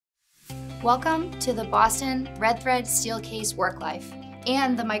Welcome to the Boston Red Thread Steelcase WorkLife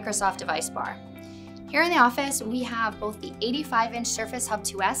and the Microsoft Device Bar. Here in the office, we have both the 85-inch Surface Hub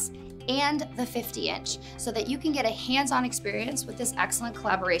 2S and the 50-inch, so that you can get a hands-on experience with this excellent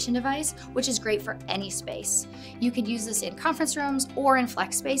collaboration device, which is great for any space. You could use this in conference rooms or in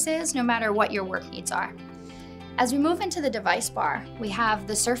flex spaces, no matter what your work needs are. As we move into the device bar, we have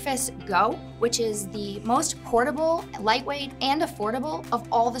the Surface Go, which is the most portable, lightweight, and affordable of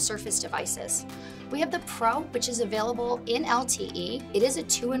all the Surface devices. We have the Pro, which is available in LTE. It is a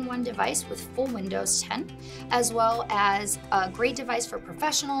 2-in-1 device with full Windows 10, as well as a great device for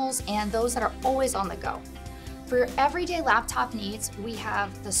professionals and those that are always on the go. For your everyday laptop needs, we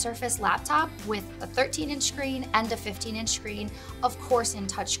have the Surface Laptop with a 13-inch screen and a 15-inch screen, of course in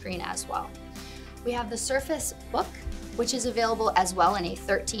touchscreen as well. We have the Surface Book, which is available as well in a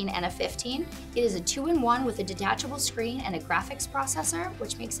 13 and a 15. It is a 2-in-1 with a detachable screen and a graphics processor,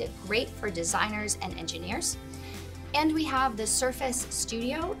 which makes it great for designers and engineers. And we have the Surface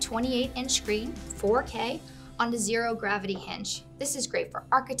Studio 28-inch screen, 4K, on a zero gravity hinge. This is great for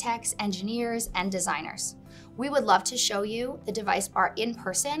architects, engineers, and designers. We would love to show you the device bar in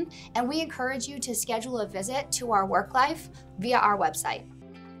person, and we encourage you to schedule a visit to our WorkLife via our website.